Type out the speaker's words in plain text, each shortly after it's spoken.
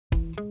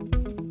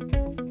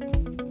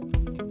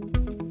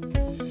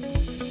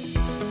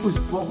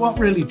what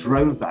really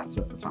drove that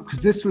at the time?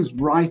 Because this was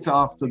right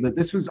after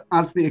this was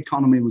as the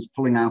economy was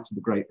pulling out of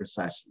the Great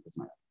Recession,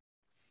 isn't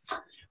it?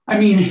 I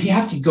mean, you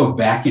have to go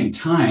back in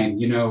time.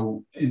 You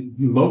know,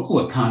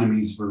 local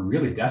economies were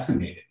really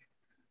decimated.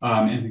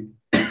 And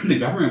the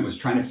government was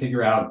trying to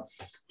figure out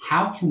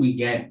how can we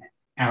get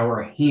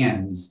our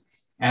hands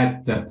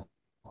at the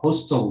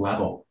postal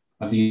level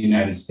of the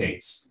United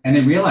States. And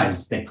they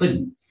realized they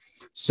couldn't.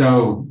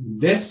 So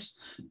this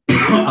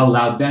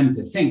allowed them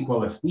to think,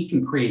 well, if we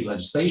can create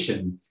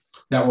legislation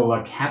that will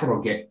let capital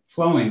get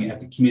flowing at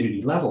the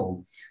community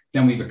level,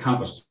 then we've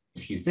accomplished a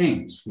few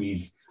things.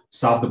 We've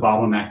solved the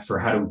bottleneck for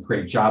how do we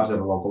create jobs at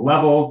a local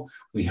level.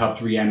 We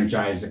helped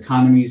re-energize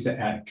economies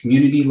at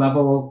community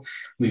level.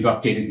 We've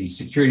updated these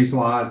securities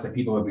laws that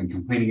people have been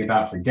complaining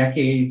about for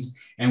decades.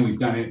 And we've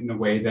done it in a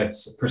way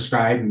that's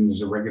prescribed and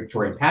there's a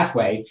regulatory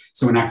pathway.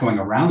 So we're not going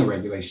around the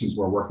regulations,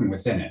 we're working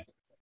within it.